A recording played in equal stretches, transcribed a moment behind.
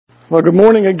Well, good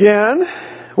morning again.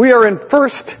 We are in 1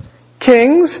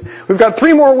 Kings. We've got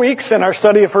 3 more weeks in our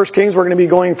study of 1 Kings. We're going to be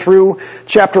going through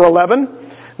chapter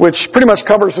 11, which pretty much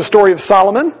covers the story of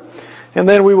Solomon. And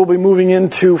then we will be moving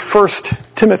into 1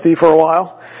 Timothy for a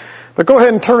while. But go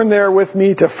ahead and turn there with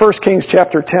me to 1 Kings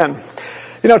chapter 10.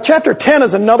 You know, chapter 10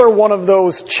 is another one of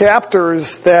those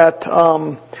chapters that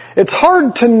it's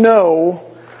hard to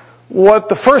know what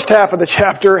the first half of the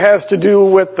chapter has to do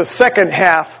with the second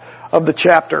half of the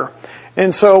chapter.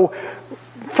 And so,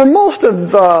 for most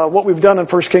of what we've done in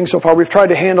 1 Kings so far, we've tried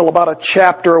to handle about a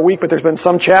chapter a week, but there's been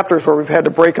some chapters where we've had to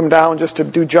break them down just to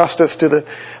do justice to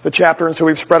the chapter, and so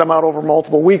we've spread them out over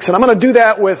multiple weeks. And I'm going to do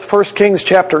that with 1 Kings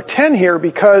chapter 10 here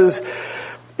because,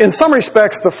 in some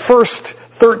respects, the first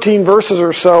 13 verses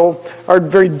or so are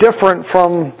very different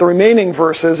from the remaining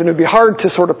verses, and it would be hard to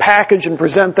sort of package and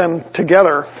present them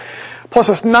together. Plus,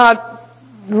 it's not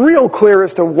real clear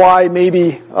as to why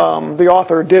maybe the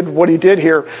author did what he did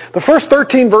here. The first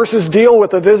 13 verses deal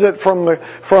with a visit from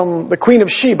the Queen of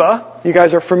Sheba. You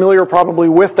guys are familiar probably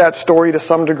with that story to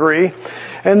some degree.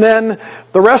 And then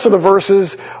the rest of the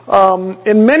verses,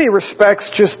 in many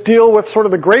respects, just deal with sort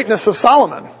of the greatness of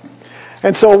Solomon.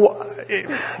 And so,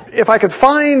 if I could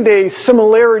find a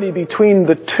similarity between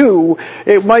the two,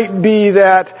 it might be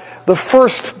that the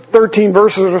first 13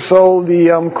 verses or so,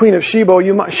 the Queen of Sheba,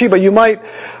 you might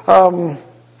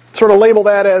sort of label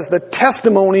that as the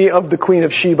testimony of the Queen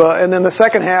of Sheba, and then the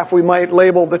second half we might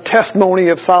label the testimony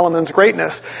of Solomon's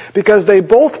greatness, because they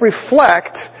both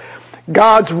reflect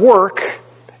God's work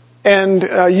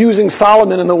and using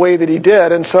Solomon in the way that he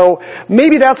did. And so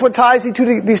maybe that's what ties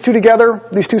these two together,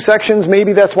 these two sections.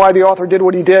 Maybe that's why the author did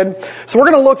what he did. So we're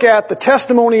going to look at the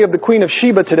testimony of the Queen of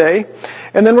Sheba today,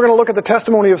 and then we're going to look at the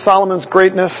testimony of Solomon's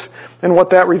greatness and what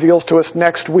that reveals to us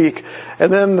next week.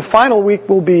 And then the final week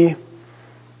will be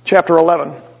chapter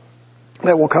 11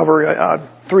 that we'll cover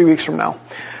 3 weeks from now.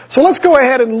 So let's go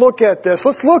ahead and look at this.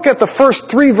 Let's look at the first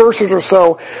 3 verses or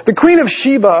so. The Queen of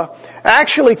Sheba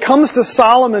actually comes to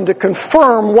Solomon to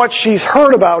confirm what she's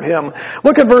heard about him.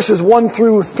 Look at verses 1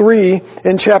 through 3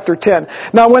 in chapter 10.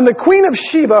 Now when the Queen of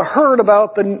Sheba heard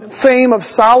about the fame of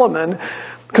Solomon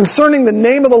concerning the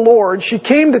name of the Lord, she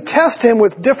came to test him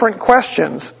with different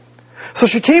questions. So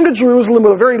she came to Jerusalem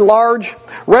with a very large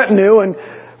retinue and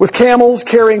with camels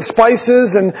carrying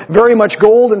spices and very much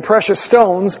gold and precious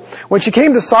stones. When she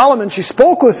came to Solomon, she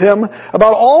spoke with him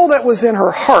about all that was in her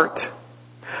heart.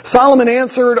 Solomon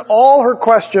answered all her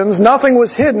questions. Nothing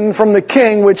was hidden from the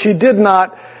king which he did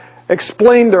not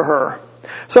explain to her.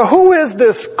 So who is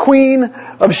this Queen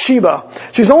of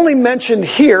Sheba? She's only mentioned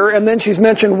here, and then she's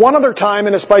mentioned one other time,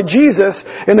 and it's by Jesus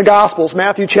in the Gospels,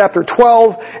 Matthew chapter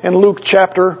 12 and Luke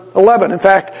chapter 11. In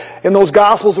fact, in those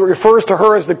Gospels it refers to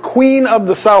her as the Queen of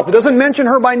the South. It doesn't mention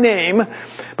her by name,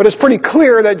 but it's pretty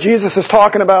clear that Jesus is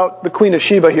talking about the Queen of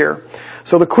Sheba here.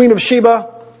 So the Queen of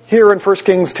Sheba here in 1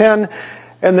 Kings 10,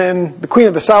 and then the Queen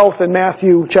of the South in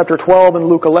Matthew chapter 12 and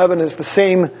Luke 11 is the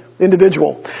same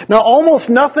individual. Now,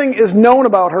 almost nothing is known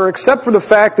about her except for the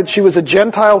fact that she was a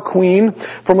Gentile queen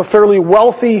from a fairly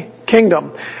wealthy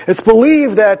kingdom. It's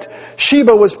believed that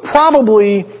Sheba was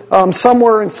probably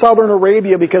somewhere in southern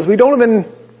Arabia, because we don't even,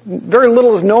 very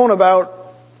little is known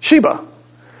about Sheba.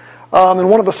 In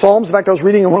one of the Psalms, in fact, I was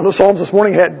reading in one of the Psalms this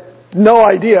morning, I had no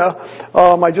idea.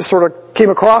 I just sort of came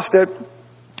across it,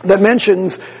 that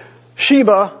mentions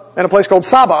Sheba and a place called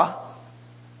Saba.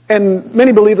 And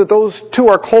many believe that those two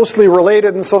are closely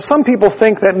related. And so some people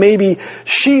think that maybe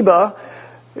Sheba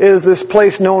is this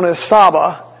place known as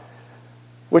Saba,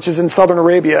 which is in southern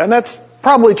Arabia. And that's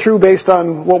probably true based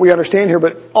on what we understand here,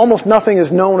 but almost nothing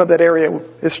is known of that area.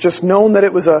 It's just known that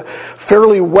it was a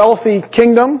fairly wealthy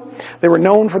kingdom. They were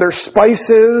known for their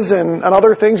spices and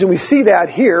other things, and we see that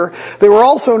here. They were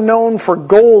also known for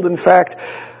gold. In fact,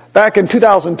 back in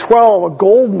 2012, a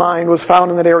gold mine was found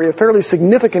in that area, a fairly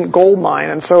significant gold mine,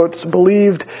 and so it's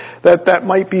believed that that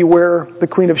might be where the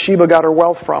Queen of Sheba got her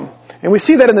wealth from. And we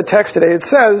see that in the text today. It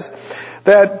says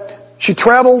that she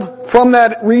traveled from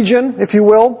that region, if you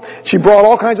will. She brought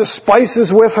all kinds of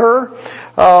spices with her,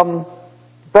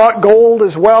 brought gold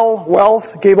as well, wealth,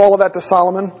 gave all of that to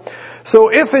Solomon. So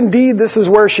if indeed this is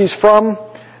where she's from,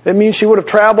 it means she would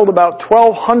have traveled about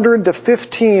 1,200 to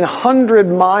 1,500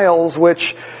 miles,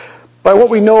 which, by what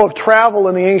we know of travel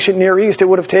in the ancient Near East, it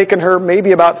would have taken her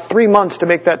maybe about 3 months to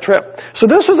make that trip. So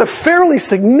this was a fairly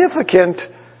significant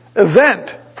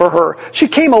event for her. She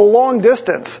came a long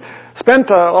distance, spent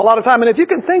a lot of time. And if you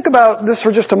can think about this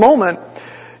for just a moment,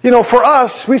 for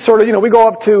us, we sort of, we go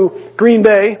up to Green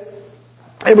Bay,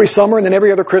 every summer and then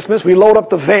every other Christmas. We load up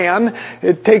the van.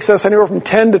 It takes us anywhere from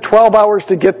 10 to 12 hours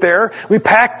to get there. We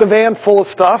pack the van full of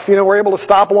stuff. We're able to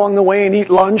stop along the way and eat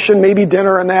lunch and maybe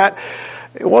dinner and that.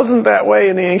 It wasn't that way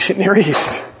in the ancient Near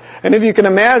East. And if you can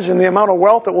imagine the amount of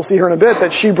wealth that we'll see here in a bit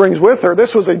that she brings with her,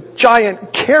 this was a giant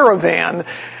caravan.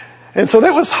 And so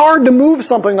that was hard to move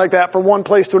something like that from one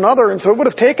place to another, and so it would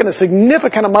have taken a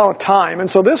significant amount of time. And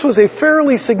so this was a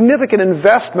fairly significant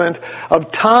investment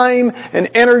of time and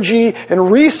energy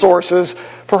and resources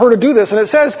for her to do this. And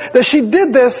it says that she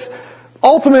did this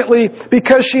ultimately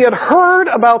because she had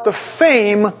heard about the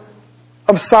fame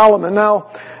of Solomon. Now,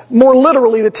 more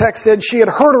literally, the text said she had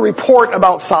heard a report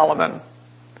about Solomon.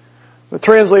 The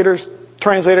translators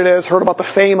translated it as heard about the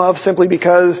fame of, simply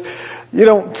because you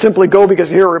don't simply go because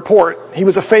you hear a report. He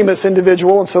was a famous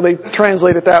individual, and so they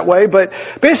translate it that way. But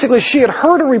basically, she had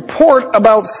heard a report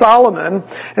about Solomon,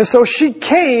 and so she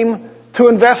came to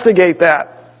investigate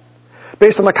that.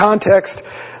 Based on the context,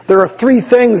 there are three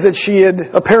things that she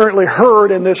had apparently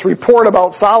heard in this report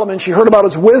about Solomon. She heard about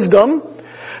his wisdom,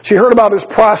 she heard about his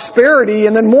prosperity,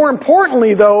 and then more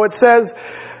importantly, though, it says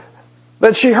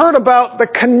that she heard about the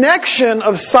connection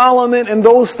of Solomon and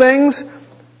those things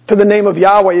to the name of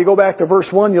Yahweh. You go back to verse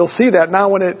 1, you'll see that. Now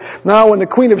when the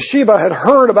Queen of Sheba had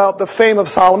heard about the fame of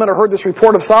Solomon, or heard this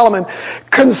report of Solomon,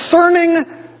 concerning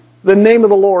the name of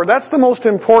the Lord. That's the most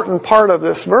important part of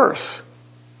this verse.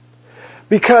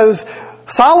 Because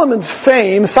Solomon's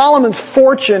fame, Solomon's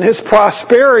fortune, his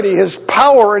prosperity, his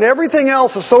power, and everything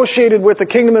else associated with the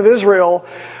kingdom of Israel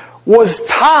was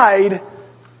tied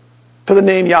to the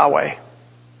name Yahweh.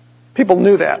 People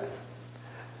knew that.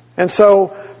 And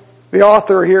so the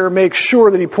author here makes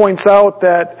sure that he points out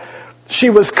that she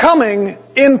was coming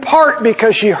in part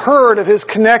because she heard of his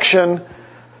connection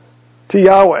to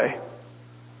Yahweh.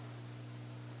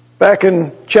 Back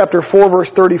in chapter 4,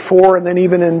 verse 34, and then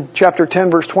even in chapter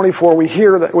 10, verse 24, we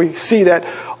see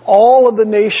that all of the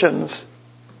nations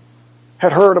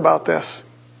had heard about this.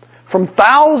 From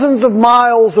thousands of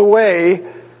miles away,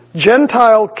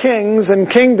 Gentile kings and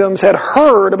kingdoms had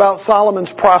heard about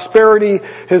Solomon's prosperity,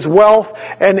 his wealth,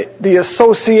 and the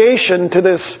association to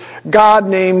this God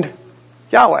named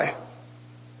Yahweh.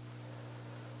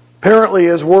 Apparently,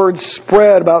 as words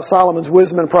spread about Solomon's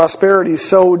wisdom and prosperity,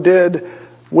 so did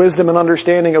wisdom and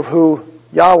understanding of who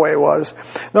Yahweh was.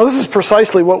 Now, this is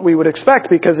precisely what we would expect,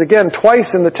 because again,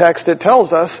 twice in the text it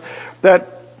tells us that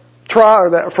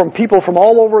from people from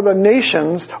all over the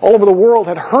nations, all over the world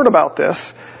had heard about this.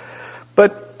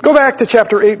 But go back to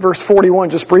chapter 8, verse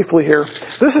 41, just briefly here.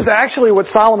 This is actually what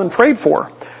Solomon prayed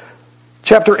for.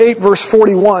 Chapter 8, verse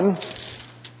 41.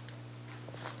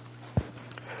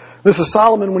 This is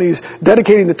Solomon when he's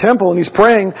dedicating the temple and he's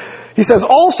praying. He says,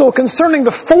 also concerning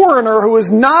the foreigner who is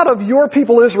not of your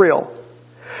people Israel,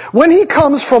 when he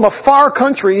comes from a far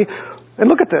country, and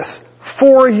look at this,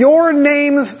 for your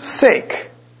name's sake,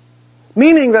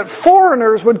 meaning that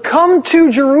foreigners would come to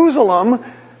Jerusalem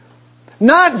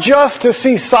not just to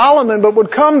see Solomon, but would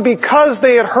come because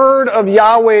they had heard of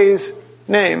Yahweh's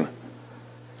name.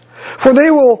 For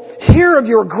they will hear of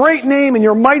your great name and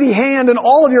your mighty hand and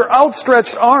all of your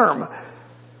outstretched arm.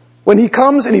 When he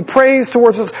comes and he prays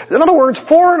towards us. In other words,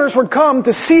 foreigners would come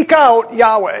to seek out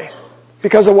Yahweh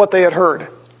because of what they had heard.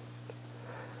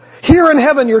 Hear in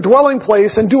heaven your dwelling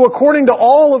place, and do according to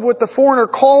all of what the foreigner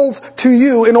calls to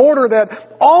you, in order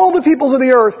that all the peoples of the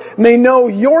earth may know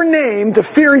your name, to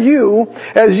fear you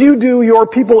as you do your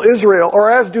people Israel,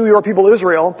 or as do your people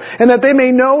Israel, and that they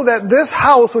may know that this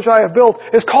house which I have built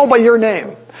is called by your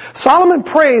name. Solomon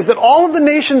prays that all of the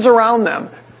nations around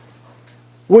them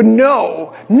would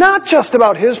know not just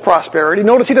about his prosperity.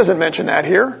 Notice he doesn't mention that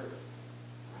here.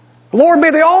 Lord,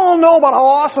 may they all know about how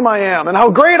awesome I am and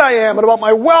how great I am and about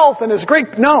my wealth and His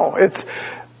great... No, it's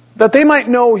that they might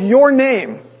know your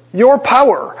name, your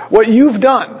power, what you've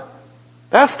done.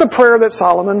 That's the prayer that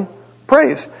Solomon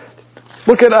prays.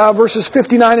 Look at verses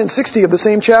 59 and 60 of the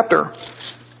same chapter.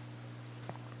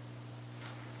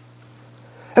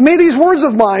 And may these words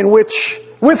of mine, with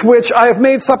which I have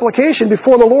made supplication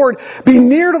before the Lord, be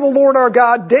near to the Lord our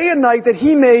God day and night, that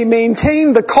He may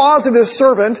maintain the cause of His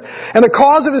servant and the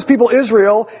cause of His people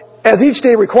Israel, as each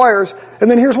day requires. And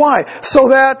then here's why.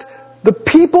 So that the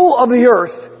people of the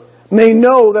earth may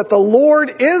know that the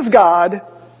Lord is God,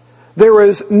 there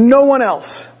is no one else.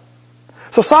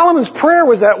 So Solomon's prayer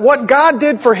was that what God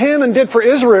did for him and did for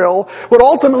Israel would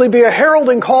ultimately be a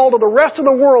heralding call to the rest of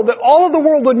the world, that all of the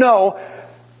world would know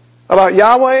about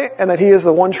Yahweh and that He is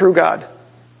the one true God.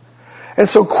 And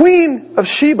so Queen of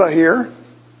Sheba here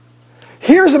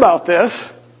hears about this,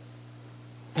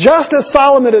 Just as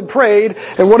Solomon had prayed,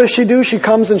 and what does she do? She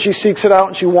comes and she seeks it out,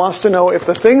 and she wants to know if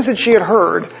the things that she had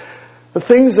heard, the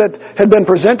things that had been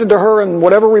presented to her, and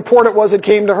whatever report it was that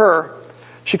came to her,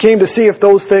 she came to see if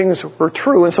those things were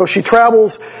true. And so she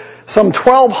travels some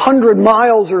 1,200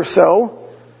 miles or so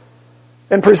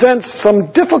and presents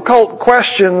some difficult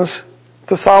questions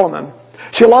to Solomon.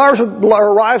 She arrives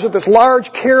with this large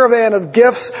caravan of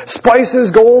gifts,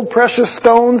 spices, gold, precious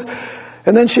stones,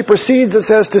 and then she proceeds, it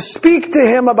says, to speak to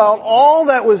him about all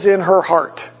that was in her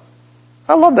heart.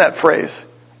 I love that phrase.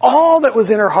 All that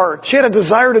was in her heart. She had a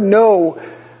desire to know,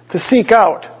 to seek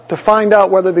out, to find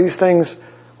out whether these things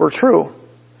were true.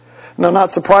 Now,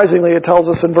 not surprisingly, it tells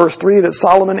us in verse 3 that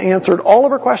Solomon answered all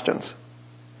of her questions.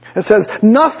 It says,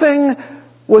 nothing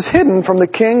was hidden from the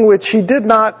king which he did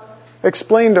not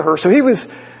explain to her. So he was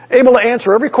able to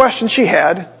answer every question she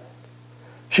had.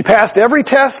 He passed every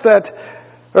test that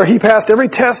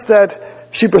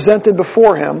she presented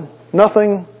before him.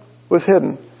 Nothing was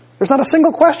hidden. There's not a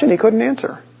single question he couldn't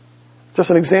answer. Just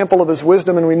an example of his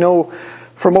wisdom, and we know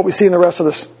from what we see in the rest of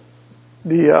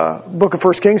the book of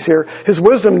 1 Kings here, his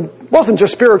wisdom wasn't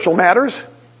just spiritual matters.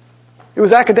 It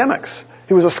was academics.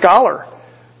 He was a scholar.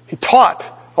 He taught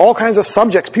all kinds of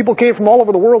subjects. People came from all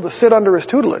over the world to sit under his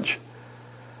tutelage.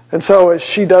 And so as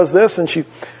she does this, and she,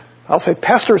 I'll say,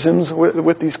 pesters him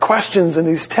with these questions and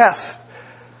these tests,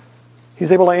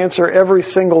 he's able to answer every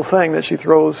single thing that she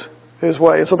throws his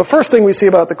way. And so the first thing we see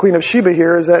about the Queen of Sheba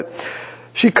here is that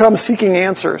she comes seeking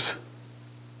answers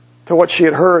to what she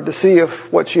had heard, to see if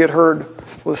what she had heard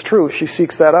was true. She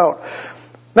seeks that out.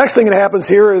 Next thing that happens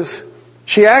here is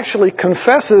she actually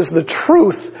confesses the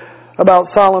truth about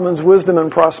Solomon's wisdom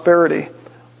and prosperity.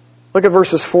 Look at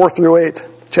verses 4 through 8,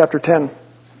 chapter 10.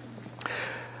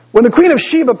 When the Queen of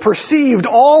Sheba perceived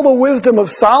all the wisdom of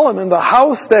Solomon, the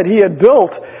house that he had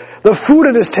built, the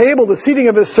food at his table, the seating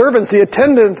of his servants, the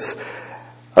attendance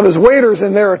of his waiters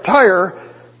in their attire,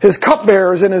 his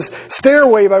cupbearers, and his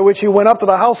stairway by which he went up to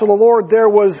the house of the Lord, there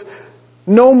was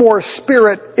no more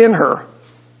spirit in her.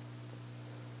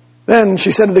 Then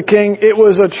she said to the king, it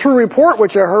was a true report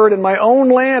which I heard in my own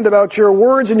land about your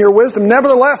words and your wisdom.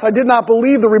 Nevertheless, I did not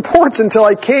believe the reports until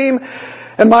I came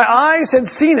and my eyes had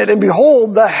seen it, and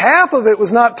behold, the half of it was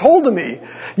not told to me.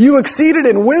 You exceeded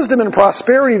in wisdom and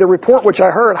prosperity the report which I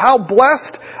heard. How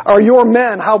blessed are your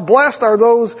men, how blessed are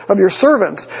those of your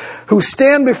servants who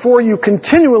stand before you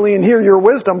continually and hear your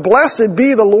wisdom. Blessed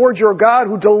be the Lord your God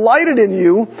who delighted in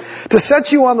you to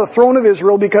set you on the throne of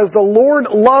Israel, because the Lord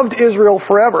loved Israel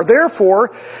forever.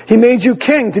 Therefore, he made you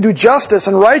king to do justice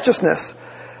and righteousness.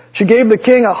 She gave the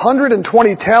king 120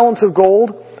 talents of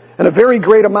gold, and a very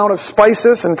great amount of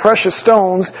spices and precious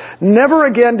stones. Never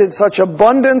again did such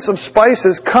abundance of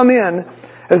spices come in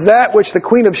as that which the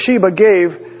Queen of Sheba gave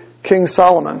King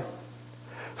Solomon.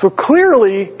 So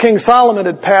clearly, King Solomon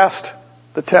had passed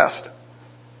the test.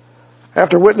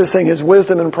 After witnessing his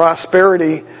wisdom and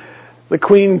prosperity, the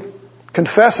queen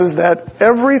confesses that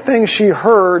everything she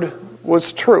heard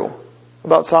was true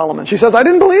about Solomon. She says, I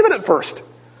didn't believe it at first.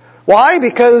 Why?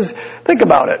 Because, think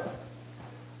about it.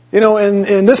 You know,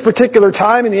 in this particular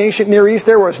time in the ancient Near East,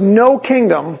 there was no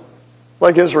kingdom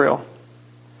like Israel.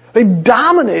 They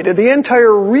dominated the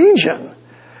entire region.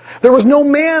 There was no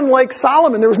man like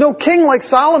Solomon. There was no king like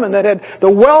Solomon that had the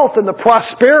wealth and the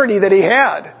prosperity that he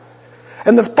had.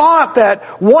 And the thought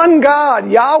that one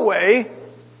God, Yahweh,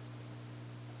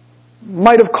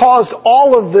 might have caused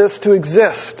all of this to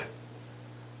exist,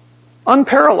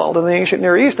 unparalleled in the ancient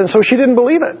Near East. And so she didn't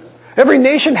believe it. Every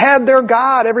nation had their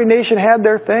God. Every nation had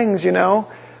their things, you know.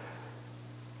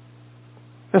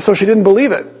 And so she didn't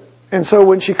believe it. And so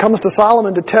when she comes to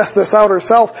Solomon to test this out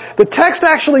herself, the text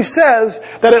actually says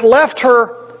that it left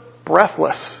her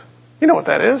breathless. You know what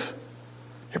that is?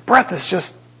 Your breath is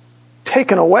just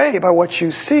taken away by what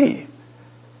you see.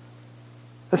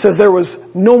 It says there was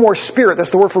no more spirit.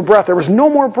 That's the word for breath. There was no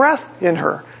more breath in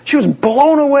her. She was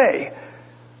blown away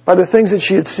by the things that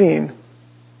she had seen.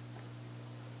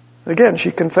 Again,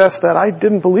 she confessed that I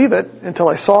didn't believe it until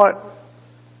I saw it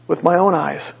with my own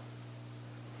eyes.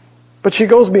 But she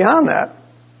goes beyond that.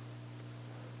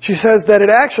 She says that it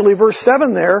actually, verse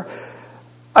 7 there,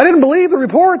 I didn't believe the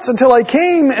reports until I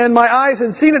came and my eyes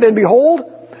had seen it, and behold,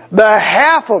 the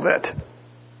half of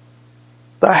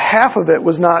it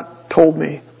was not told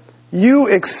me. You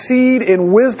exceed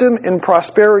in wisdom and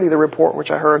prosperity, the report which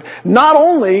I heard. Not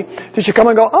only did she come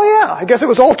and go, oh yeah, I guess it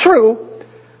was all true.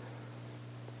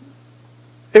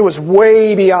 It was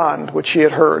way beyond what she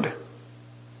had heard.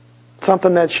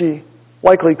 Something that she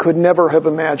likely could never have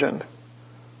imagined.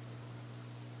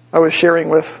 I was sharing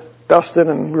with Dustin,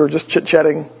 and we were just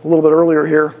chit-chatting a little bit earlier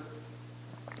here.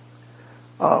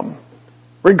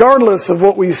 regardless of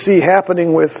what we see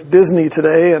happening with Disney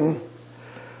today and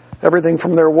everything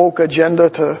from their woke agenda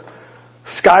to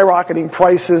skyrocketing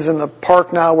prices in the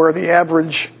park now where the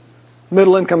average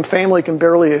middle-income family can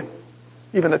barely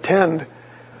even attend,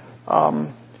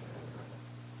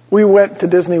 we went to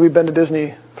Disney. We've been to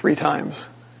Disney 3 times.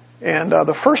 And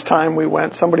the first time we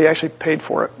went, somebody actually paid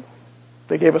for it.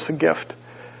 They gave us a gift,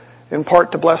 in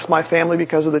part to bless my family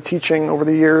because of the teaching over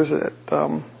the years that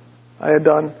I had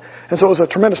done. And so it was a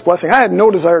tremendous blessing. I had no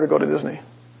desire to go to Disney.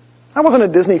 I wasn't a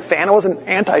Disney fan. I wasn't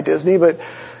anti-Disney, but,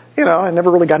 I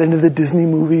never really got into the Disney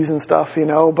movies and stuff,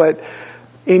 but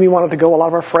Amy wanted to go. A lot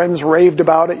of our friends raved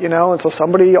about it, and so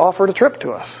somebody offered a trip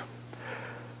to us.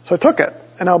 So I took it,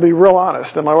 and I'll be real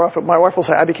honest, and my wife will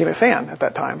say I became a fan at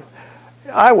that time.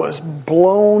 I was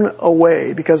blown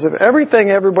away because of everything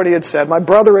everybody had said. My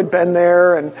brother had been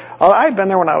there, and I had been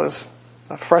there when I was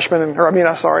a freshman, I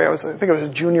think I was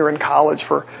a junior in college.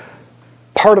 For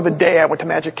part of the day, I went to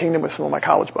Magic Kingdom with some of my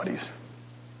college buddies.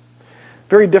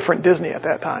 Very different Disney at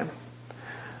that time.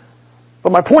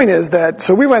 But my point is that,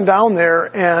 so we went down there,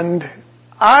 and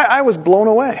I was blown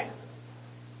away.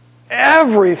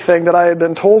 Everything that I had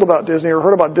been told about Disney or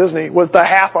heard about Disney was the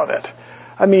half of it.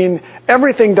 I mean,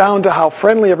 everything down to how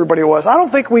friendly everybody was. I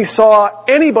don't think we saw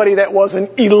anybody that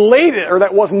wasn't elated or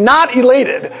that was not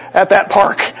elated at that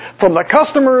park. From the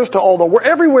customers to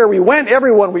everywhere we went,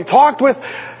 everyone we talked with.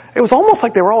 It was almost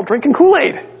like they were all drinking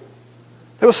Kool-Aid.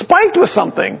 It was spiked with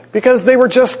something because they were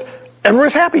just, everyone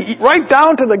was happy. Right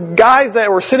down to the guys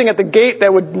that were sitting at the gate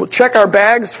that would check our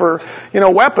bags for,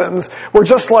 weapons were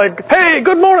just like, hey,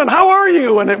 good morning, how are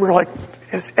you? And we're like,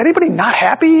 is anybody not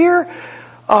happy here?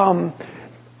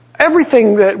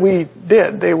 Everything that we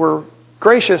did, they were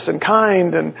gracious and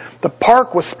kind, and the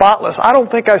park was spotless. I don't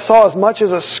think I saw as much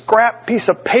as a scrap piece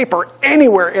of paper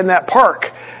anywhere in that park.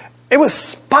 It was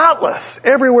spotless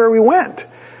everywhere we went.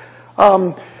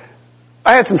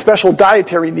 I had some special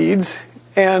dietary needs,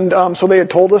 and so they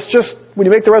had told us, just when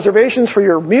you make the reservations for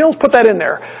your meals, put that in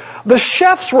there. The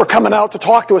chefs were coming out to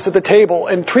talk to us at the table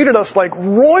and treated us like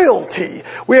royalty.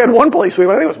 We had one place,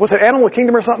 was it Animal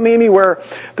Kingdom or something, Amy, where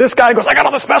this guy goes, I got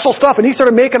all the special stuff, and he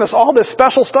started making us all this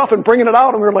special stuff and bringing it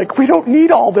out, and we were like, we don't need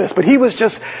all this. But he was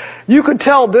just, you could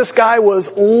tell this guy was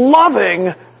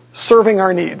loving serving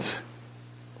our needs.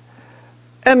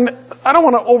 And I don't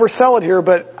want to oversell it here,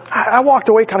 but I walked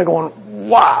away kind of going,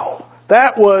 wow,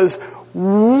 that was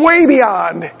way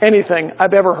beyond anything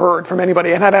I've ever heard from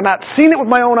anybody, and had I not seen it with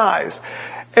my own eyes.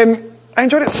 And I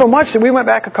enjoyed it so much that we went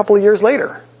back a couple of years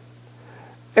later.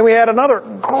 And we had another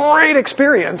great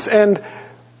experience. And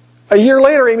a year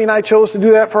later, Amy and I chose to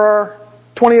do that for our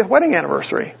 20th wedding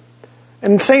anniversary.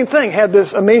 And same thing, had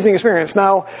this amazing experience.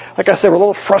 Now, like I said, we're a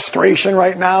little frustration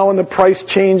right now, and the price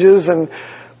changes, and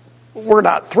we're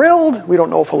not thrilled. We don't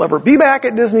know if we'll ever be back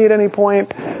at Disney at any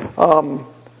point.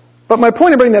 But my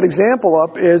point of bringing that example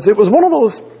up is it was one of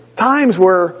those times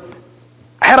where,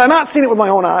 had I not seen it with my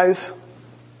own eyes,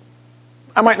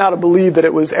 I might not have believed that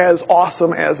it was as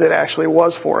awesome as it actually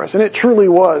was for us. And it truly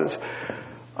was,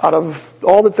 out of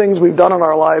all the things we've done in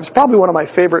our lives, probably one of my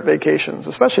favorite vacations,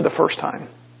 especially the first time.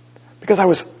 Because I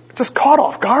was just caught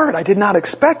off guard. I did not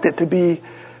expect it to be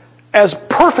as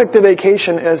perfect a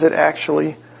vacation as it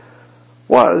actually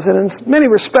was. And in many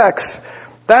respects,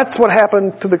 that's what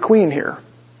happened to the Queen here.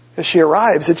 As she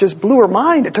arrives, it just blew her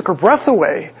mind. It took her breath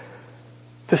away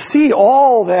to see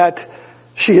all that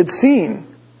she had seen.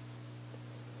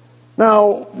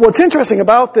 Now, what's interesting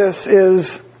about this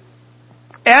is,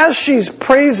 as she's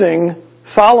praising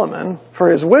Solomon for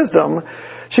his wisdom,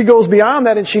 she goes beyond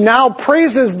that and she now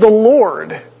praises the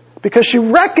Lord because she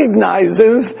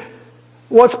recognizes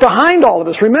what's behind all of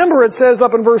this. Remember, it says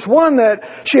up in verse 1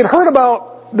 that she had heard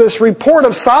about this report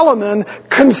of Solomon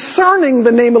concerning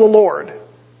the name of the Lord.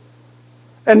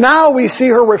 And now we see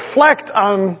her reflect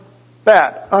on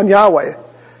that, on Yahweh.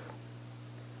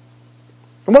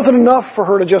 It wasn't enough for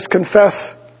her to just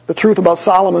confess the truth about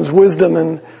Solomon's wisdom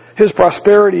and his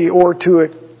prosperity, or to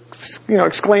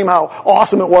exclaim how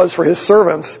awesome it was for his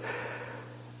servants.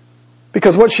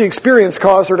 Because what she experienced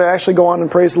caused her to actually go on and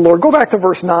praise the Lord. Go back to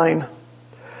verse 9.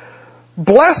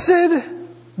 Blessed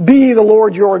be the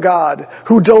Lord your God,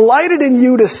 who delighted in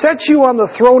you to set you on the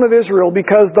throne of Israel,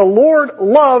 because the Lord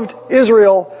loved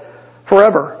Israel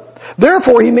forever.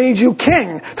 Therefore he made you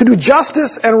king to do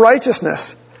justice and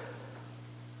righteousness.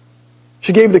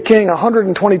 She gave the king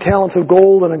 120 talents of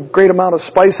gold and a great amount of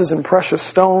spices and precious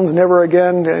stones. Never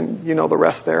again, and you know the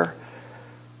rest there.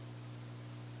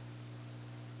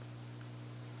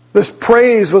 This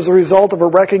praise was the result of her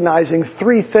recognizing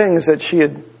 3 things that she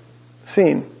had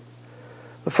seen.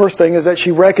 The first thing is that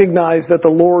she recognized the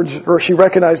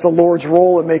Lord's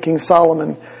role in making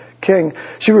Solomon king.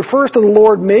 She refers to the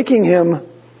Lord making him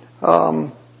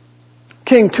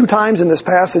king 2 times in this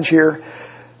passage here.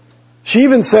 She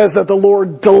even says that the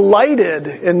Lord delighted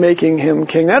in making him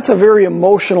king. That's a very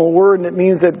emotional word, and it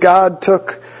means that God took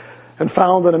and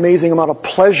found an amazing amount of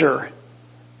pleasure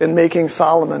in making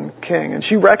Solomon king. And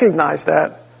she recognized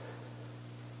that.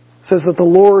 It says that the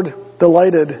Lord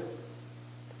delighted.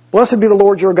 Blessed be the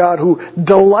Lord your God who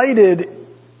delighted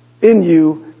in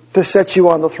you to set you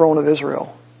on the throne of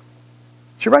Israel.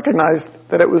 She recognized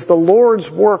that it was the Lord's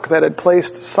work that had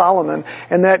placed Solomon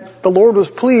and that the Lord was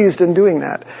pleased in doing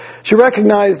that. She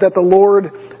recognized that the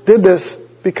Lord did this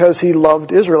because He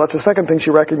loved Israel. That's the second thing she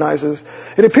recognizes.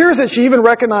 It appears that she even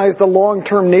recognized the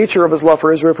long-term nature of His love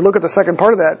for Israel. If you look at the second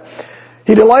part of that,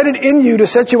 He delighted in you to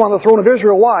set you on the throne of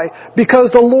Israel. Why?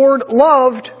 Because the Lord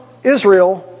loved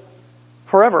Israel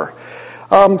forever.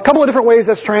 A couple of different ways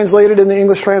that's translated in the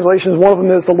English translations. One of them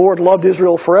is the Lord loved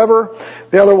Israel forever.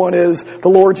 The other one is the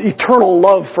Lord's eternal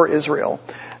love for Israel.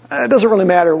 It doesn't really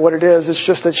matter what it is. It's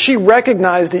just that she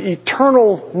recognized the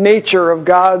eternal nature of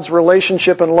God's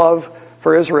relationship and love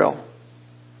for Israel.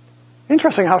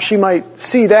 Interesting how she might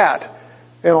see that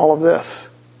in all of this.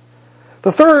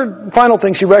 The third and final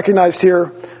thing she recognized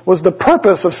here was the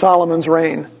purpose of Solomon's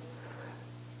reign.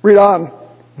 Read on.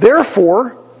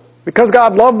 Therefore, because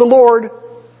God loved the Lord,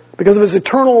 because of His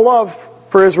eternal love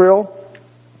for Israel,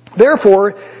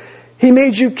 therefore, He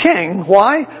made you king.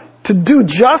 Why? To do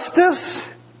justice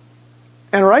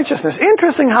and righteousness.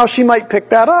 Interesting how she might pick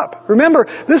that up. Remember,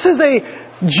 this is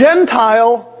a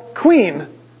Gentile queen.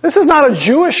 This is not a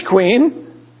Jewish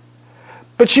queen.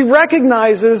 But she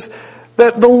recognizes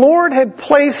that the Lord had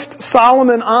placed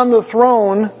Solomon on the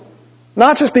throne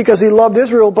not just because he loved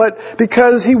Israel, but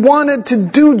because he wanted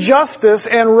to do justice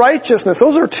and righteousness.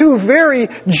 Those are 2 very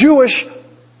Jewish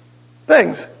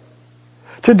things.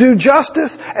 To do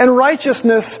justice and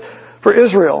righteousness for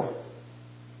Israel.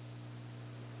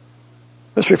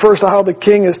 This refers to how the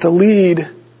king is to lead,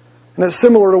 and it's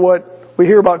similar to what we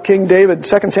hear about King David.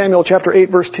 2 Samuel chapter 8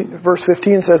 verse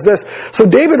 15 says this. So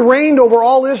David reigned over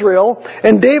all Israel,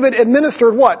 and David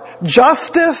administered what?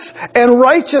 Justice and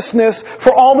righteousness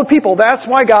for all the people. That's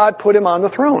why God put him on the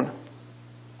throne.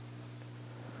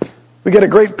 We get a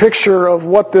great picture of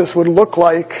what this would look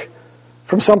like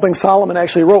from something Solomon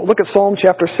actually wrote. Look at Psalm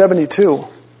chapter 72.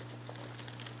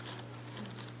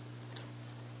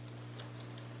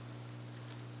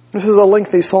 This is a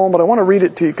lengthy psalm, but I want to read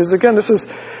it to you, because again,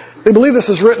 they believe this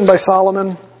is written by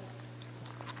Solomon.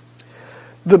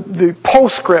 The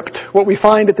postscript, what we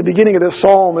find at the beginning of this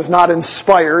psalm, is not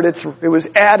inspired. It was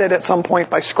added at some point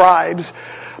by scribes.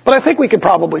 But I think we could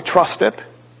probably trust it.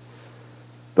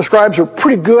 The scribes were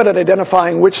pretty good at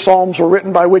identifying which psalms were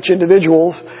written by which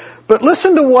individuals. But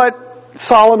listen to what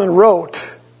Solomon wrote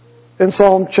in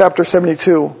Psalm chapter 72.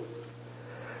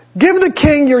 Give the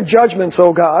king your judgments,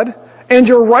 O God, and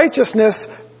your righteousness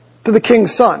to the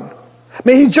king's son.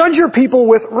 May he judge your people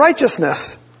with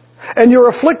righteousness, and your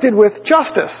afflicted with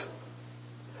justice.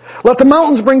 Let the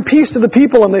mountains bring peace to the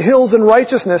people, and the hills in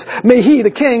righteousness. May he,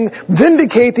 the king,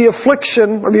 vindicate the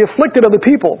afflicted of the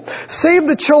people. Save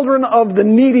the children of the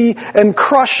needy, and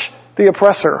crush the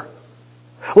oppressor.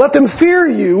 Let them fear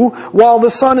you while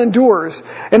the sun endures,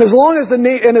 and as long as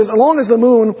the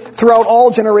moon throughout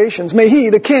all generations. May he,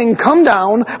 the king, come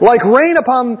down like rain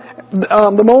upon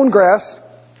the mown grass,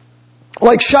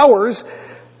 like showers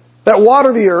that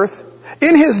water the earth.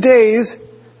 In his days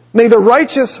may the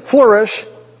righteous flourish,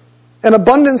 and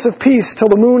abundance of peace till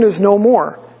the moon is no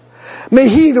more. May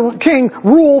he, the king,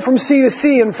 rule from sea to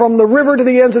sea and from the river to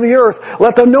the ends of the earth.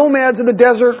 Let the nomads of the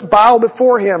desert bow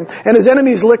before him, and his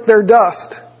enemies lick the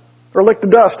dust.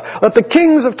 Let the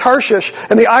kings of Tarshish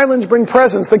and the islands bring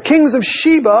presents. The kings of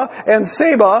Sheba and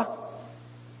Seba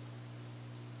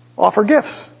offer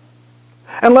gifts.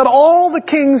 And let all the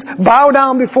kings bow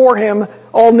down before him,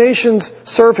 all nations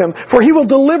serve him. For he will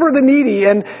deliver the needy,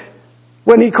 and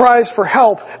when he cries for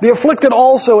help, the afflicted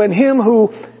also, and him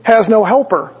who has no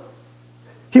helper.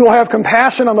 He will have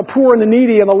compassion on the poor and the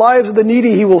needy, and the lives of the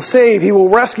needy he will save. He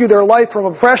will rescue their life from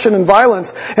oppression and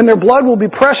violence, and their blood will be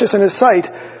precious in his sight.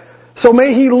 So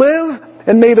may he live,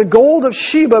 and may the gold of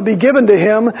Sheba be given to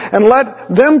him, and let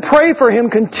them pray for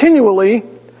him continually.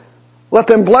 Let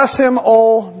them bless him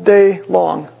all day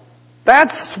long.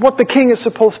 That's what the king is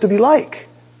supposed to be like.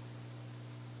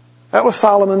 That was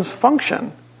Solomon's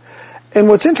function. And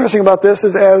what's interesting about this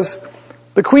is as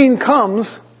the queen comes,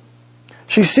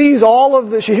 She sees all of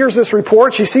this, she hears this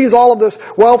report, she sees all of this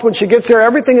wealth when she gets there,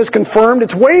 everything is confirmed,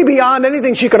 it's way beyond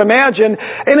anything she could imagine,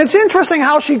 and it's interesting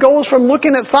how she goes from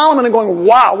looking at Solomon and going,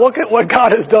 wow, look at what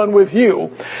God has done with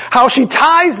you. How she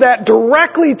ties that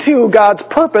directly to God's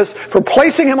purpose for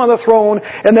placing him on the throne,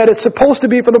 and that it's supposed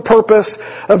to be for the purpose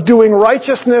of doing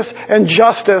righteousness and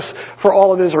justice for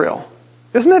all of Israel.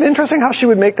 Isn't it interesting how she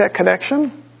would make that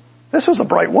connection? This was a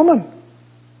bright woman.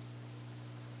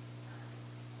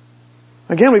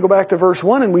 Again, we go back to verse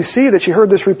 1 and we see that she heard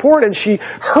this report and she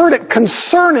heard it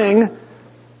concerning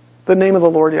the name of the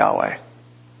Lord Yahweh.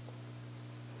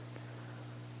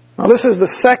 Now this is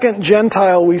the second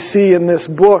Gentile we see in this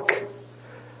book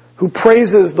who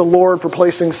praises the Lord for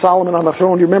placing Solomon on the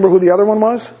throne. Do you remember who the other one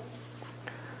was?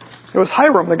 It was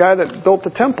Hiram, the guy that built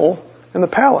the temple and the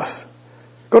palace.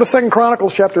 Go to 2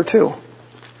 Chronicles chapter 2.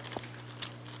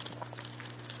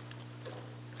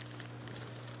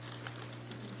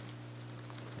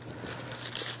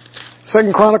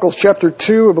 2 Chronicles chapter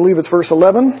 2, I believe it's verse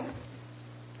 11.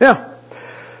 Yeah.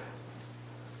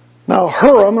 Now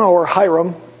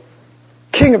Hiram,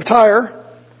 king of Tyre,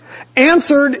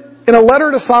 answered in a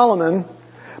letter to Solomon,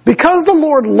 because the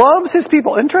Lord loves his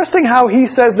people. Interesting how he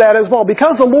says that as well.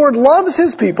 Because the Lord loves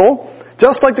his people,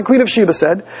 just like the Queen of Sheba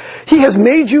said, he has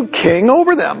made you king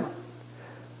over them.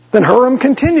 Then Hiram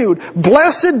continued,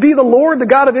 blessed be the Lord, the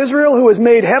God of Israel, who has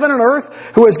made heaven and earth,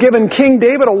 who has given King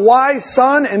David a wise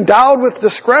son, endowed with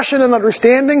discretion and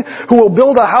understanding, who will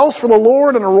build a house for the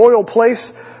Lord and a royal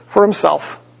place for himself.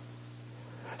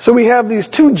 So we have these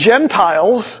two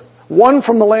Gentiles, one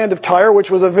from the land of Tyre, which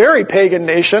was a very pagan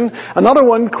nation, another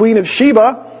one, Queen of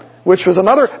Sheba, which was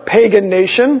another pagan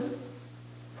nation.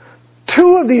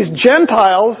 Two of these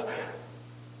Gentiles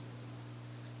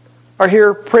are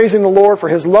here praising the Lord for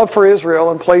his love for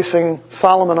Israel and placing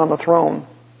Solomon on the throne.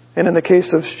 And in the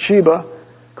case of Sheba,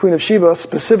 Queen of Sheba,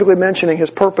 specifically mentioning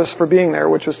his purpose for being there,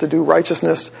 which was to do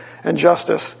righteousness and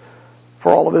justice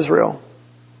for all of Israel.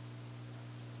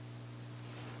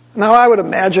 Now I would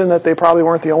imagine that they probably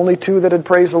weren't the only two that had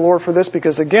praised the Lord for this,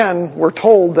 because again, we're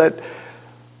told that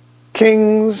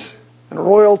kings and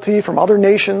royalty from other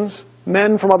nations,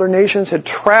 men from other nations had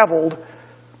traveled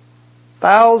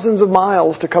thousands of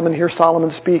miles to come and hear Solomon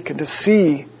speak and to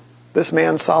see this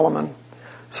man Solomon.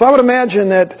 So I would imagine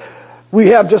that we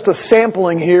have just a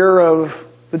sampling here of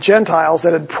the Gentiles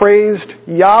that had praised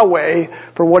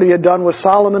Yahweh for what he had done with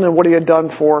Solomon and what he had done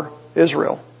for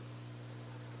Israel.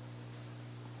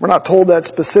 We're not told that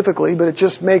specifically, but it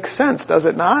just makes sense, does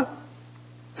it not?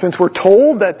 Since we're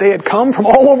told that they had come from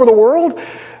all over the world,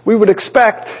 we would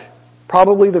expect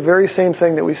probably the very same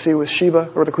thing that we see with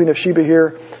Sheba, or the Queen of Sheba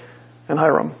here, and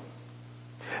Hiram.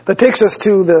 That takes us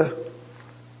to the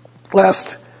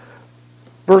last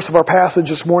verse of our passage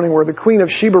this morning, where the Queen of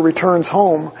Sheba returns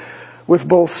home with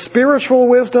both spiritual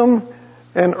wisdom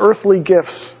and earthly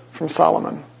gifts from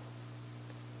Solomon.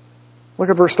 Look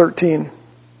at verse 13.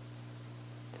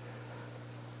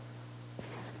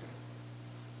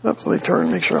 Oops, let me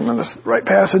turn, make sure I'm in this right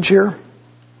passage here.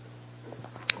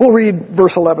 We'll read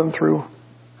verse 11 through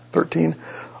 13.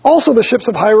 Also the ships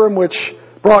of Hiram, which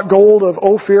brought gold of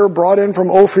Ophir, brought in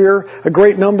from Ophir a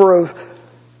great number of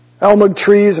almug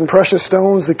trees and precious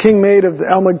stones. The king made of the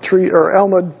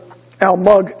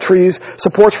almug trees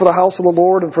supports for the house of the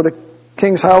Lord and for the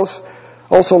king's house.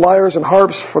 Also lyres and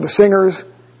harps for the singers.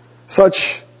 Such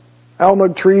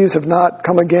almug trees have not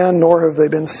come again, nor have they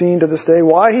been seen to this day.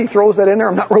 Why he throws that in there,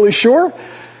 I'm not really sure.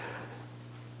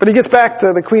 But he gets back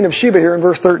to the Queen of Sheba here in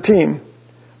verse 13.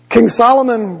 King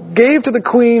Solomon gave to the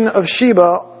Queen of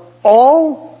Sheba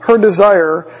all her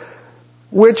desire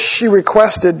which she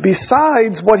requested,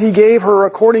 besides what he gave her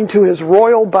according to his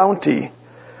royal bounty.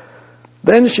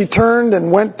 Then she turned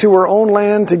and went to her own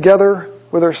land together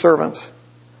with her servants.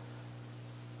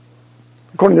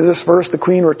 According to this verse, the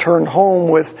queen returned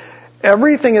home with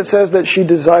everything it says that she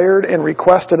desired and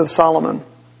requested of Solomon.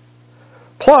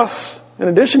 Plus, in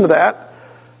addition to that,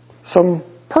 some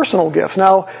personal gifts.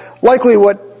 Now, likely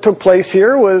what took place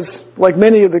here was, like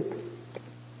many of the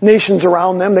nations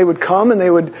around them, they would come and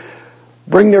they would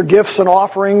bring their gifts and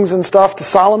offerings and stuff to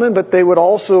Solomon, but they would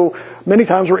also, many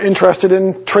times, were interested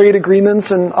in trade agreements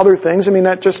and other things. I mean,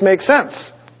 that just makes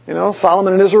sense. You know,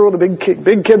 Solomon and Israel, the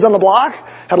big kids on the block,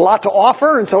 had a lot to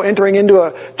offer, and so entering into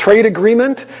a trade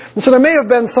agreement. And so there may have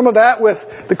been some of that with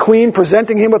the queen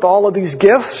presenting him with all of these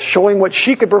gifts, showing what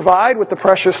she could provide with the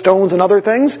precious stones and other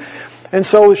things. And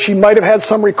so she might have had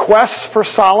some requests for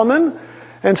Solomon.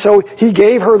 And so he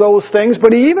gave her those things,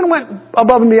 but he even went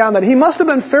above and beyond that. He must have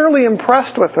been fairly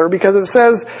impressed with her, because it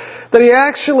says that he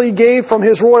actually gave from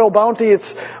his royal bounty,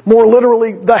 it's more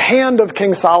literally the hand of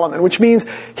King Solomon, which means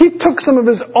he took some of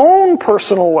his own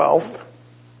personal wealth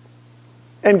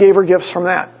and gave her gifts from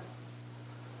that.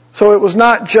 So it was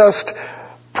not just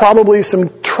probably some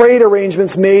trade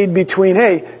arrangements made between,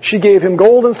 hey, she gave him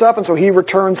gold and stuff, and so he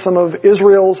returned some of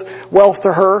Israel's wealth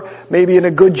to her, maybe in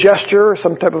a good gesture, or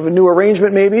some type of a new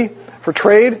arrangement maybe for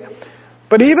trade.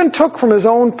 But he even took from his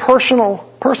own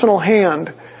personal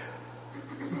hand,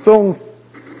 his own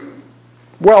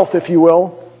wealth, if you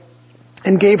will,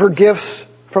 and gave her gifts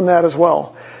from that as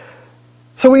well.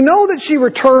 So we know that she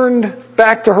returned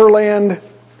back to her land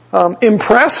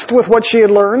impressed with what she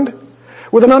had learned,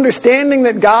 with an understanding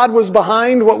that God was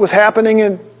behind what was happening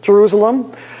in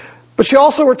Jerusalem. But she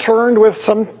also returned with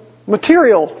some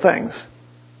material things.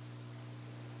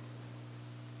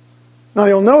 Now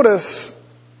you'll notice,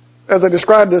 as I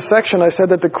described this section, I said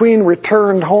that the queen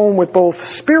returned home with both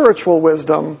spiritual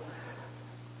wisdom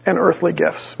and earthly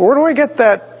gifts. Well, where do I get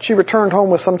that she returned home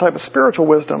with some type of spiritual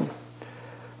wisdom?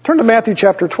 Turn to Matthew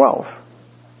chapter 12.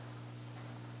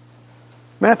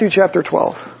 Matthew chapter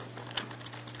 12.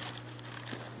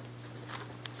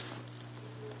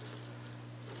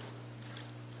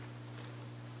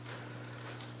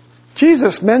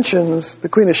 Jesus mentions the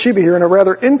Queen of Sheba here in a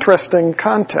rather interesting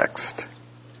context.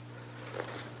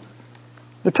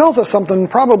 It tells us something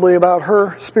probably about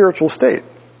her spiritual state.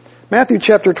 Matthew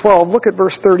chapter 12, look at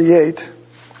verse 38.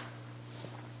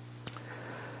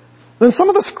 Then some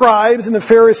of the scribes and the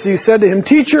Pharisees said to him,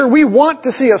 "Teacher, we want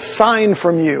to see a sign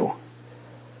from you."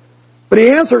 But he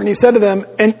answered and he said to them,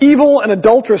 "An evil and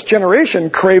adulterous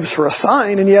generation craves for a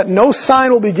sign, and yet no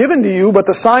sign will be given to you but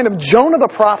the sign of Jonah the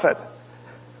prophet.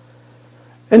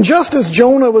 And just as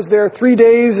Jonah was there 3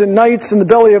 days and nights in the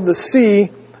belly of the sea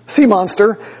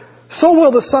monster, so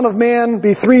will the Son of Man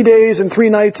be 3 days and 3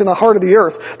 nights in the heart of the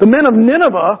earth. The men of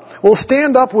Nineveh will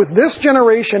stand up with this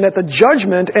generation at the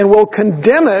judgment and will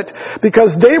condemn it,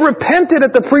 because they repented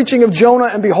at the preaching of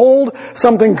Jonah, and behold,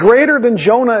 something greater than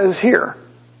Jonah is here.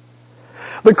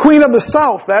 The queen of the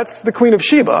south," that's the Queen of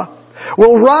Sheba,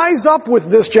 "will rise up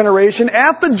with this generation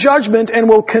at the judgment and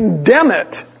will condemn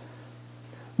it,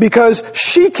 because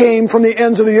she came from the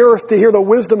ends of the earth to hear the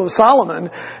wisdom of Solomon,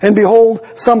 and behold,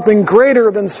 something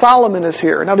greater than Solomon is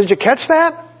here." Now, did you catch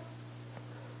that?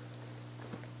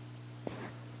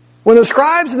 When the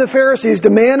scribes and the Pharisees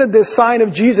demanded this sign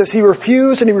of Jesus, he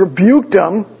refused and he rebuked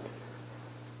them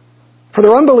for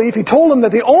their unbelief. He told them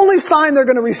that the only sign they're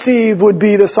going to receive would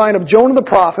be the sign of Jonah the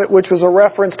prophet, which was a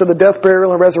reference to the death,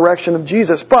 burial, and resurrection of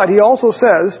Jesus. But he also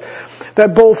says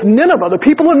that both Nineveh, the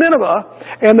people of Nineveh,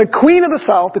 and the queen of the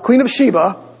south, the Queen of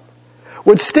Sheba,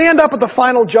 would stand up at the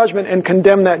final judgment and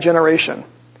condemn that generation.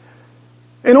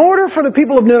 In order for the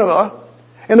people of Nineveh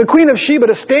and the Queen of Sheba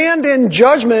to stand in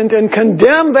judgment and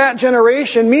condemn that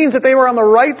generation means that they were on the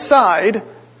right side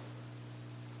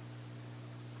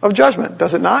of judgment,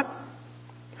 does it not?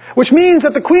 Which means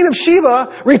that the Queen of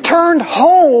Sheba returned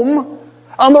home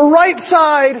on the right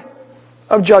side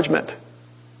of judgment.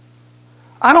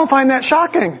 I don't find that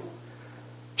shocking.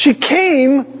 She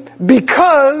came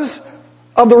because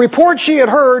of the report she had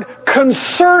heard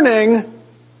concerning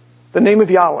the name of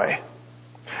Yahweh.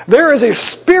 There is a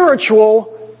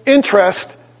spiritual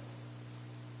interest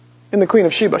in the Queen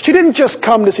of Sheba. She didn't just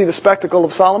come to see the spectacle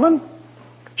of Solomon.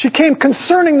 She came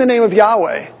concerning the name of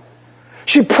Yahweh.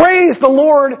 She praised the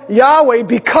Lord Yahweh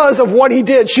because of what He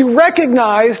did. She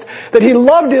recognized that He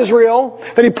loved Israel,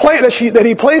 that He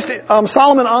placed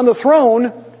Solomon on the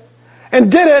throne,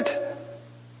 and did it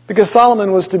because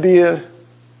Solomon was to be a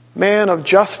man of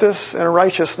justice and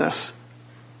righteousness.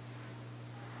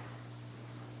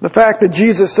 The fact that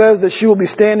Jesus says that she will be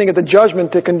standing at the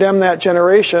judgment to condemn that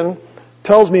generation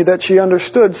tells me that she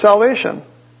understood salvation.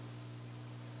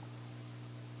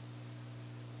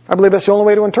 I believe that's the only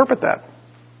way to interpret that.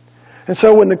 And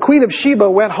so when the Queen of Sheba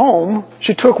went home,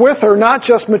 she took with her not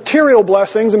just material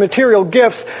blessings and material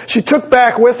gifts, she took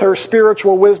back with her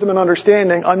spiritual wisdom and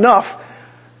understanding enough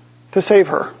to save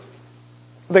her.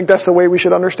 I think that's the way we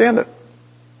should understand it.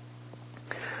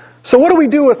 So what do we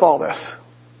do with all this?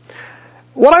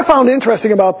 What I found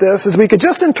interesting about this is we could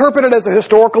just interpret it as a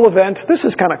historical event. This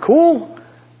is kind of cool.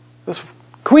 This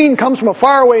queen comes from a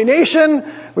faraway nation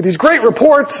with these great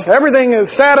reports. Everything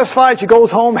is satisfied. She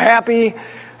goes home happy.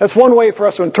 That's one way for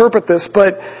us to interpret this.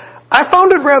 But I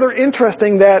found it rather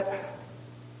interesting that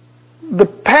the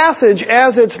passage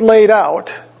as it's laid out,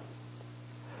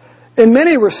 in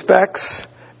many respects,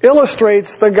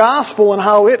 illustrates the gospel and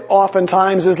how it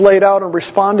oftentimes is laid out and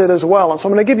responded as well. And so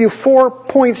I'm going to give you 4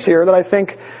 points here that I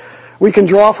think we can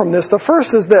draw from this. The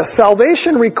first is this: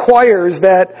 salvation requires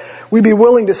that we be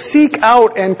willing to seek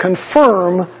out and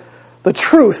confirm the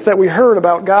truth that we heard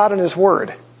about God and His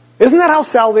Word. Isn't that how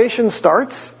salvation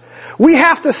starts? We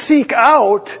have to seek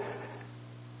out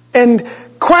and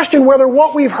question whether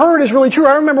what we've heard is really true.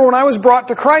 I remember when I was brought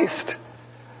to Christ.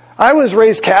 I was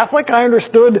raised Catholic. I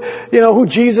understood, who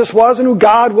Jesus was and who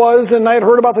God was, and I had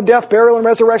heard about the death, burial, and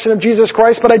resurrection of Jesus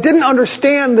Christ, but I didn't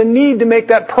understand the need to make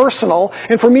that personal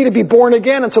and for me to be born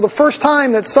again. And so the first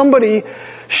time that somebody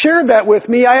shared that with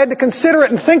me, I had to consider it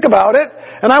and think about it.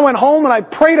 And I went home and I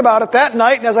prayed about it that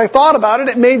night, and as I thought about it,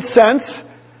 it made sense.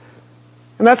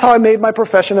 And that's how I made my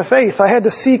profession of faith. I had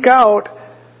to seek out,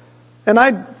 and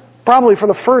I probably for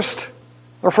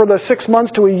the 6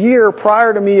 months to a year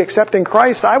prior to me accepting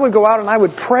Christ, I would go out and I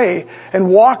would pray and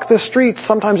walk the streets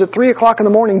sometimes at 3 o'clock in the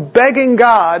morning begging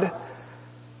God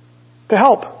to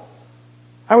help.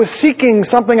 I was seeking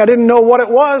something. I didn't know what it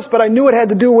was, but I knew it had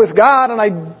to do with God, and I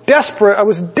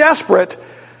was desperate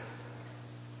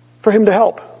for Him to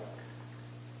help.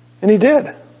 And He did.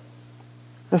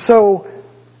 And so,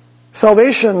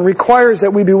 salvation requires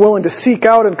that we be willing to seek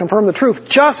out and confirm the truth,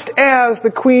 just as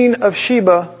the Queen of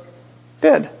Sheba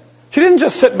did. She didn't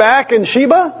just sit back in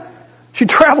Sheba. She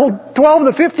traveled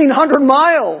 12 to 1,500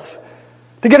 miles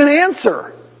to get an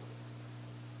answer.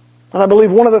 And I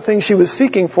believe one of the things she was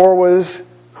seeking for was,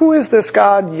 who is this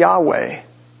God Yahweh?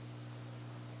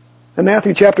 In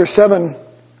Matthew chapter 7,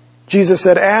 Jesus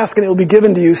said, "Ask and it will be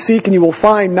given to you. Seek and you will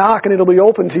find. Knock and it will be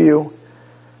open to you.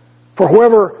 For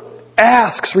whoever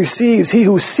asks receives. He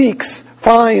who seeks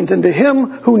finds. And to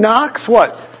him who knocks,"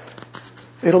 what?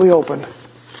 It'll be opened.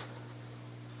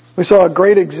 We saw a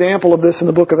great example of this in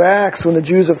the book of Acts when the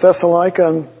Jews of Thessalonica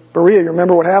and Berea, you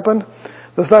remember what happened?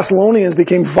 The Thessalonians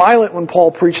became violent when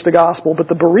Paul preached the gospel, but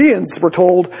the Bereans, we're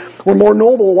told, were more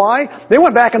noble. Why? They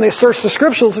went back and they searched the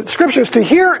scriptures to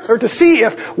hear or to see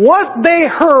if what they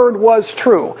heard was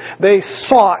true. They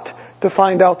sought to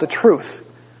find out the truth.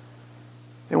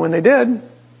 And when they did,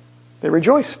 they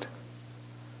rejoiced.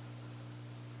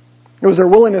 It was their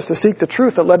willingness to seek the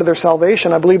truth that led to their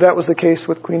salvation. I believe that was the case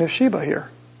with Queen of Sheba here.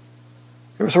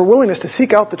 It was her willingness to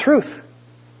seek out the truth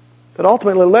that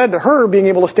ultimately led to her being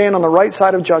able to stand on the right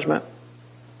side of judgment.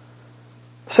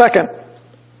 Second,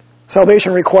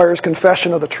 salvation requires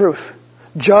confession of the truth.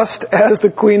 Just as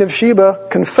the Queen of Sheba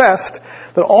confessed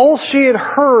that all she had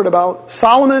heard about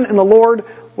Solomon and the Lord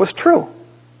was true.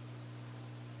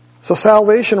 So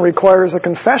salvation requires a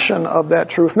confession of that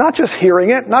truth. Not just hearing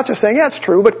it, not just saying, yeah, it's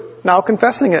true, but now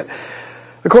confessing it.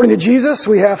 According to Jesus,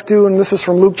 we have to, and this is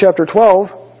from Luke chapter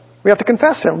 12, we have to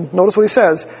confess Him. Notice what He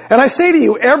says. "And I say to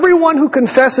you, everyone who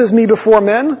confesses me before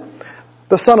men,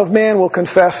 the Son of Man will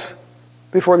confess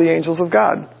before the angels of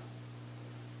God."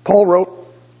 Paul wrote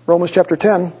Romans chapter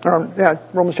 10,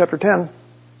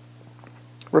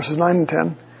 verses 9 and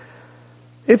 10.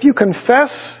 If you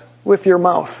confess with your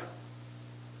mouth,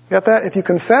 got that? If you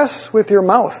confess with your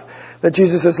mouth that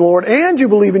Jesus is Lord, and you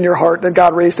believe in your heart that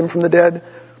God raised Him from the dead,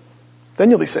 then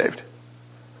you'll be saved.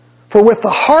 For with the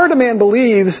heart a man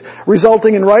believes,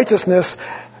 resulting in righteousness,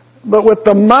 but with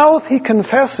the mouth he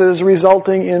confesses,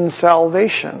 resulting in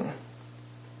salvation.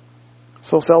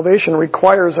 So salvation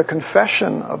requires a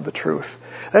confession of the truth.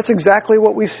 That's exactly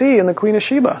what we see in the Queen of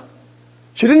Sheba.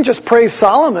 She didn't just praise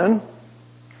Solomon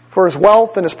for his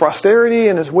wealth and his prosperity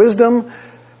and his wisdom.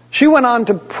 She went on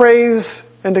to praise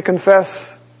and to confess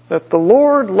that the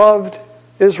Lord loved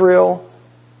Israel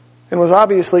and was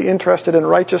obviously interested in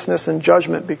righteousness and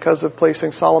judgment because of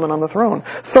placing Solomon on the throne.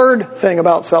 Third thing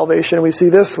about salvation, and we see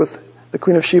this with the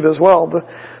Queen of Sheba as well. The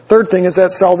third thing is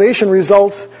that salvation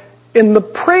results in the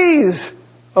praise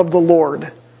of the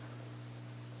Lord.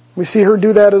 We see her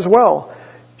do that as well.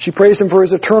 She praised Him for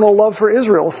His eternal love for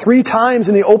Israel. 3 times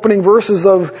in the opening verses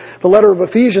of the letter of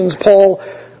Ephesians, Paul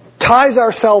ties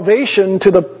our salvation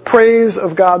to the praise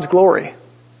of God's glory.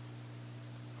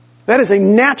 That is a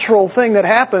natural thing that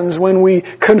happens when we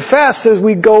confess as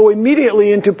we go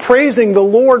immediately into praising the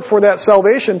Lord for that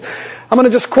salvation. I'm going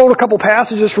to just quote a couple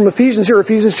passages from Ephesians here.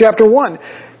 Ephesians chapter 1.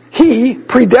 "He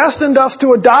predestined us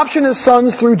to adoption as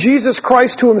sons through Jesus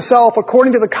Christ to Himself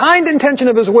according to the kind intention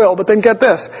of His will." But then get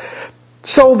this.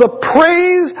 "So the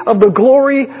praise of the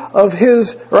glory of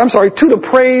His," to the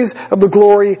praise of the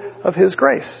glory of His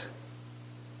grace,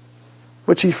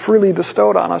 which He freely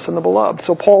bestowed on us in the Beloved.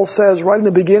 So Paul says right in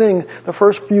the beginning, the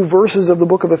first few verses of the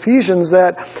book of Ephesians,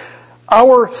 that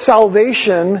our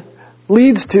salvation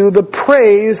leads to the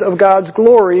praise of God's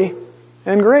glory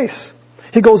and grace.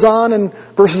 He goes on in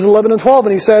verses 11 and 12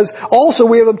 and he says, also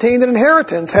we have obtained an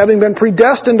inheritance, having been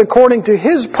predestined according to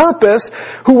His purpose,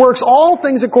 who works all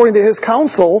things according to His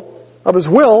counsel of His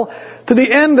will, to the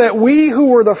end that we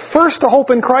who were the first to hope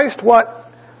in Christ,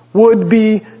 what? Would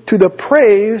be to the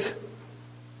praise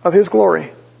of His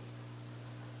glory.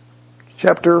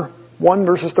 Chapter 1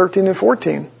 verses 13 and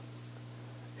 14.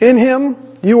 In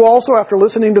Him, you also, after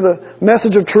listening to the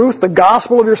message of truth, the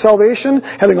gospel of your salvation,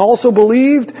 having also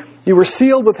believed, you were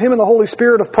sealed with Him in the Holy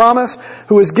Spirit of promise,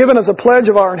 who is given as a pledge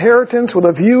of our inheritance with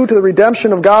a view to the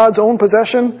redemption of God's own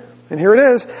possession. And here it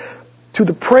is, to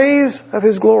the praise of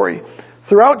His glory.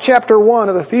 Throughout chapter 1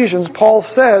 of Ephesians, Paul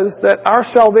says that our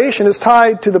salvation is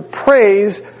tied to the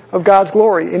praise of God's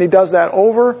glory. And he does that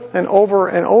over and over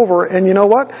and over. And you know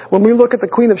what? When we look at the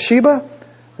Queen of Sheba,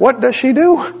 what does she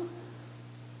do?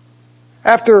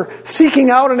 After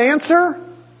seeking out an answer,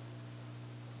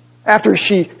 after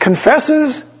she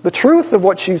confesses the truth of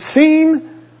what she's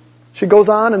seen, she goes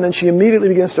on and then she immediately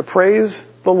begins to praise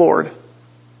the Lord.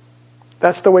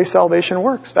 That's the way salvation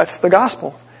works. That's the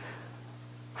gospel.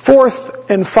 Fourth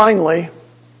and finally,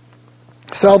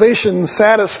 salvation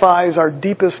satisfies our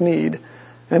deepest need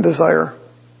and desire.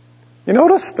 You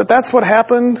notice that that's what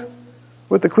happened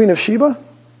with the Queen of Sheba?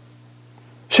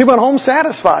 She went home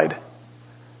satisfied.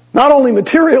 Not only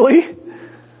materially,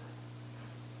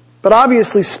 but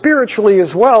obviously spiritually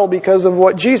as well because of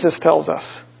what Jesus tells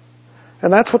us.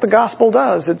 And that's what the gospel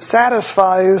does. It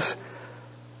satisfies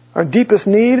our deepest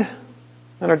need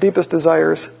and our deepest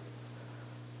desires.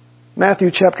 Matthew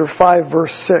chapter 5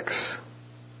 verse 6.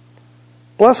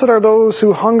 Blessed are those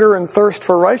who hunger and thirst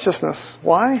for righteousness.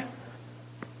 Why?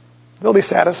 They'll be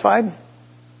satisfied.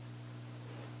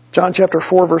 John chapter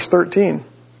 4 verse 13.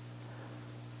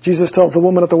 Jesus tells the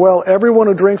woman at the well, everyone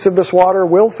who drinks of this water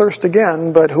will thirst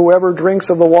again, but whoever drinks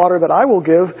of the water that I will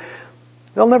give,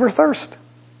 they'll never thirst.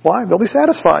 Why? They'll be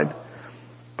satisfied.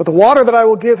 But the water that I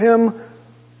will give him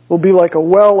will be like a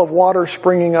well of water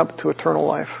springing up to eternal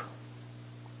life.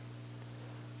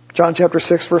 John chapter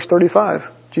 6 verse 35.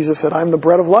 Jesus said, I am the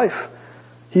bread of life.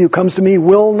 He who comes to me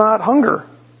will not hunger.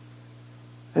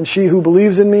 And she who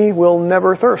believes in me will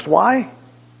never thirst. Why?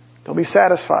 They'll be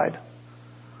satisfied.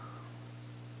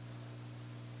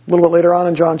 A little bit later on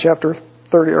in John chapter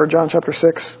 30 or John chapter 6,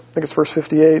 I think it's verse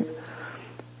 58.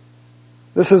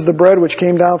 This is the bread which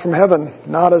came down from heaven,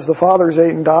 not as the fathers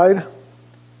ate and died.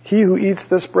 He who eats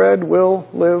this bread will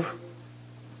live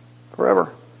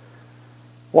forever.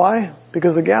 Why?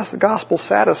 Because the gospel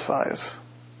satisfies.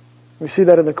 We see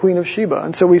that in the Queen of Sheba.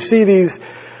 And so we see these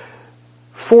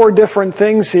four different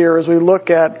things here as we look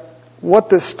at what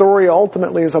this story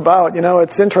ultimately is about. You know,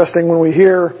 it's interesting when we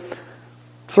hear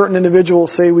certain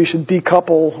individuals say we should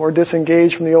decouple or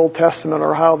disengage from the Old Testament,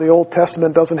 or how the Old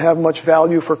Testament doesn't have much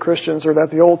value for Christians, or that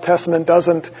the Old Testament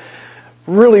doesn't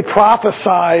really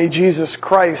prophesy Jesus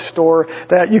Christ, or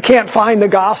that you can't find the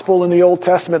gospel in the Old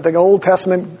Testament. The Old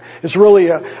Testament is really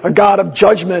a God of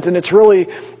judgment, and it's really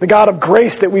the God of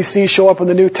grace that we see show up in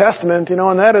the New Testament, you know,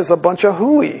 and that is a bunch of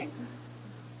hooey.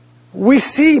 We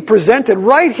see presented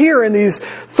right here in these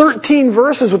 13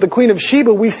 verses with the Queen of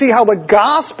Sheba, we see how the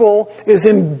gospel is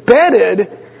embedded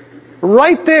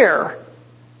right there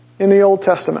in the Old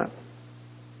Testament.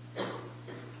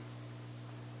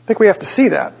 I think we have to see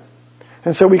that.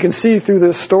 And so we can see through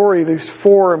this story these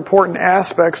four important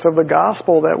aspects of the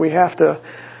gospel that we have to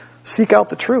seek out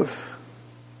the truth.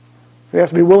 We have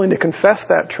to be willing to confess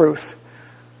that truth.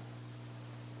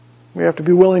 We have to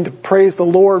be willing to praise the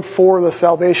Lord for the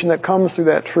salvation that comes through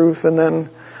that truth, and then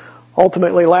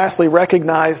ultimately, lastly,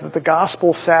 recognize that the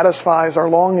gospel satisfies our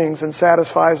longings and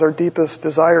satisfies our deepest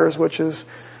desires, which is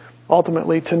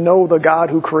ultimately to know the God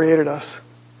who created us.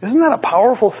 Isn't that a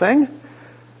powerful thing?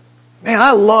 Man,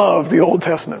 I love the Old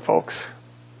Testament, folks,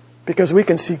 because we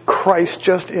can see Christ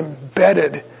just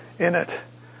embedded in it.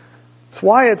 It's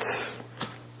why it's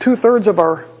 2/3 of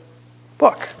our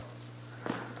book.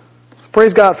 So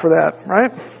praise God for that,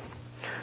 right?